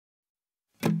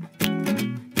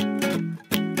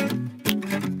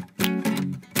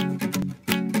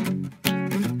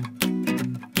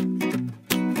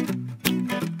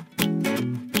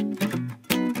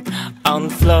on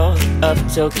the floor of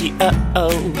Tokyo,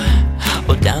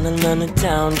 or down in London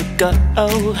town to go.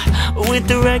 With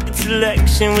the record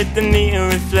selection, with the neon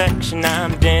reflection,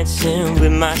 I'm dancing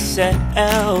with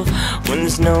myself when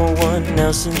there's no one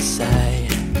else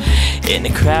inside, in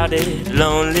a crowded,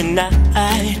 lonely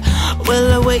night.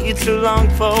 Well, I waited too long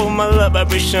for my love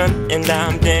vibration, and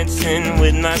I'm dancing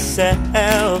with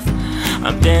myself.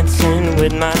 I'm dancing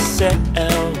with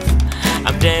myself.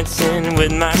 I'm dancing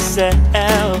with myself.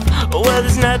 Well,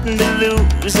 there's nothing to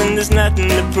lose and there's nothing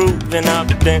to prove, and I'll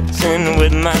be dancing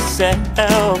with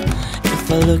myself.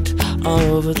 If I looked all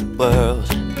over the world,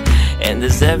 and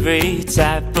there's every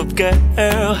type of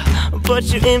girl, but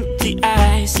your empty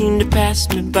eyes seem to pass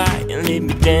me by and leave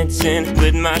me dancing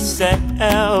with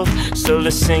myself. So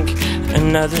let's sink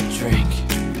another drink,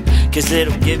 'cause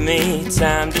it'll give me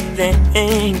time to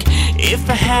think. If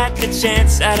I had the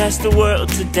chance, I'd ask the world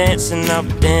to dance, and I'll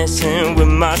be dancing with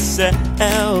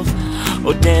myself.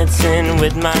 Oh, dancing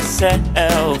with myself.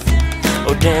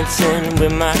 Oh, dancing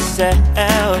with myself.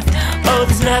 Oh,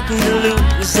 there's nothing to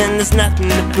lose and there's nothing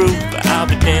to prove. I'll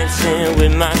be dancing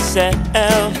with myself.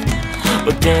 Oh,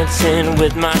 dancing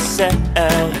with myself.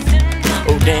 Oh,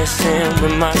 dancing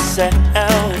with myself.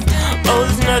 Oh,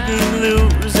 there's nothing to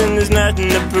lose and there's nothing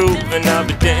to prove, and I'll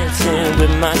be dancing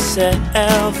with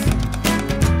myself.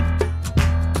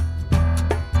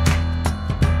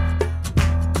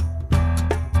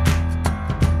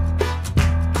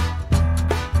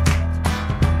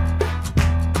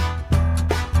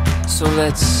 So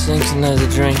let's sink another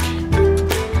drink,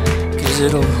 'cause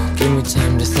it'll give me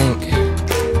time to think.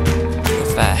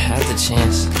 If I had the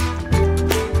chance,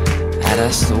 I'd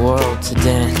ask the world to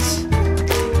dance,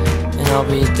 and I'll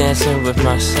be dancing with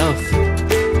myself.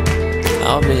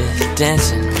 I'll be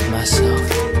dancing with myself.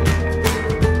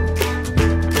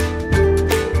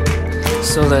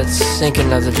 So let's sink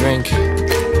another drink,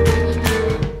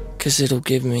 'cause it'll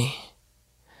give me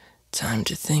time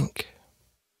to think.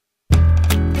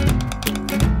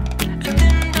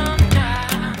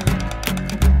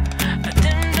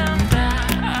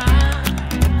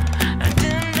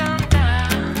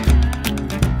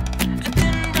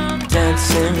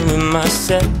 Dancing with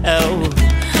myself, oh,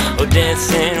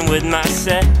 dancing with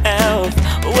myself.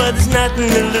 Well, there's nothing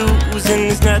to lose and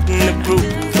there's nothing to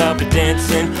prove. I'll be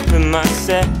dancing with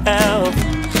myself,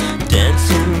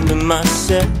 dancing with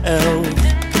myself,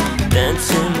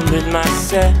 dancing with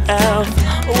myself.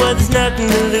 Well, there's nothing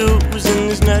to lose and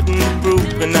there's nothing to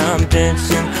prove, and I'm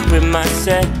dancing with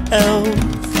myself.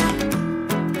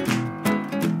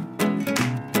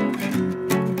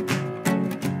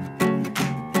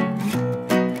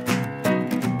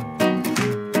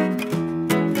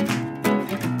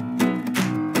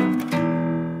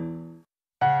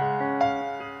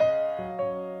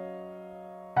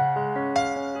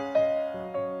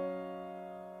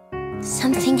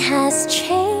 Something has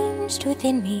changed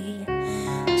within me.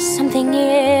 Something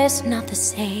is not the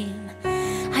same.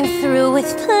 I'm through with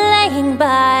playing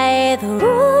by the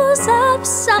rules of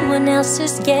someone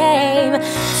else's game.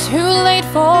 Too late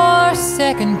for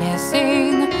second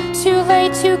guessing. Too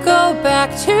late to go back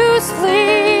to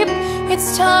sleep.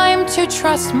 It's time to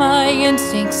trust my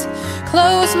instincts.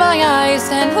 Close my eyes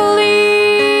and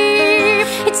believe.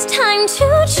 It's time to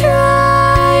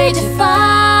try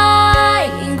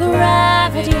defying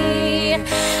gravity.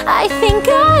 I think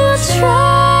I'll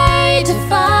try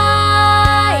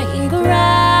defying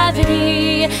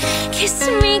gravity. Kiss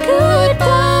me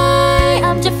goodbye,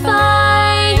 I'm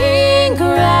defying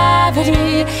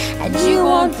gravity, and you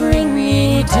won't bring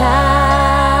me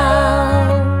down.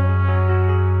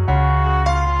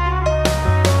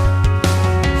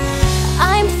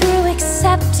 I'm through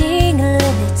accepting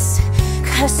limits,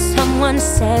 'cause someone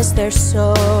says they're so.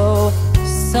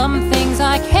 Some things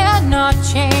I cannot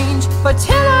change, but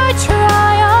till I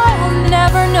try, I'll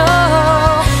never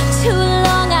know. Too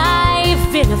long I've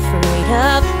been afraid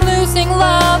of losing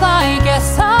love, I guess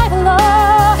I've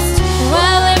lost.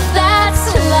 Well, if that's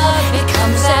love, it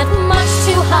comes at much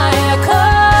too high a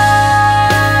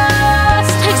cost.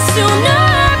 I'd sooner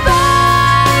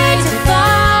buy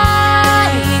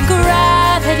defying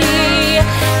gravity.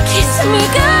 Kiss me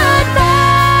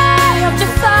goodbye, I'm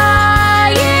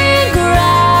defying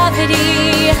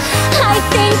gravity. I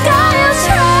think I'll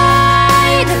try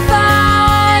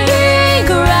defying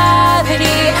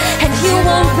gravity, and you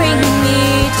won't bring me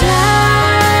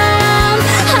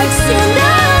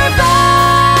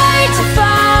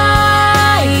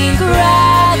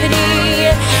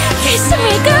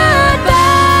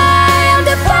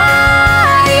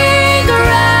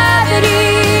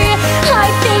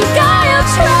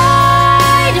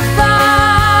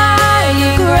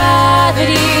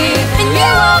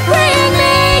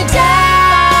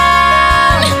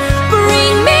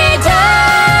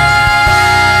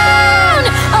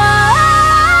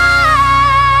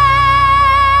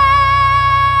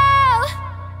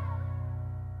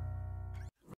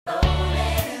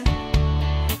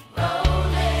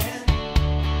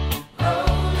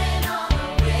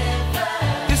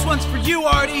you,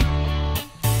 Artie.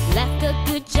 Left a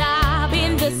good job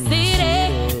in the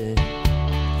city,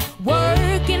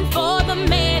 working for the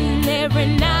man every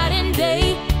night and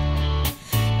day.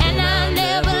 And I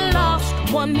never lost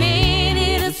 1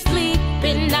 minute of sleep,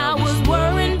 and I was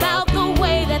worrying about the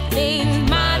way that things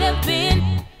might have been.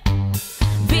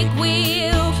 Big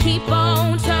wheel keep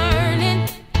on turning,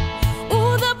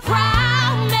 ooh, the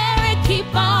primary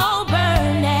keep on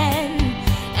burning,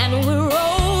 and we're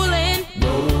rolling,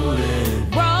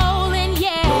 rolling,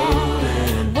 yeah,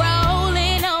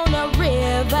 rolling on a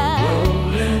river.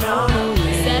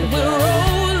 Said we're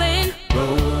rolling,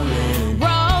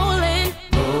 rolling,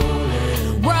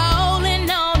 rolling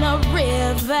on a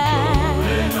river.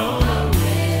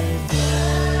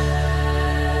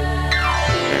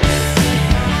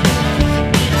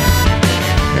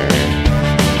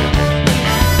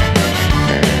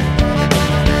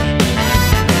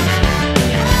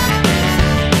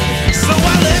 So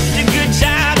I left a good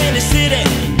job in the city,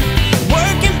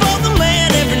 working for the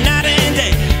man every night and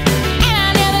day. And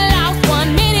I never lost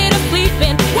 1 minute of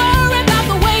sleeping, worried about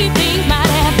the way things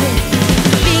might happen.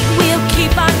 Big wheel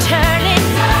keep on turning,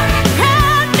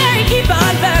 primary keep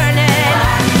on burning.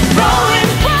 Rolling,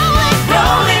 rolling,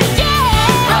 rolling,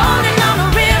 yeah, rolling on a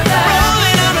river.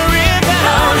 Rolling on a river,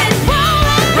 Rolling,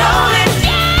 rolling, rolling,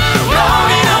 yeah,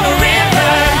 rolling on a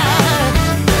river.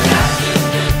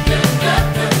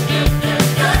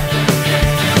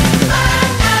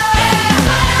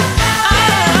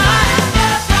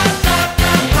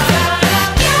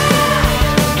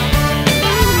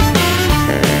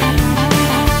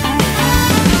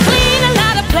 Clean a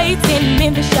lot of plates in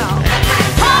Memphis,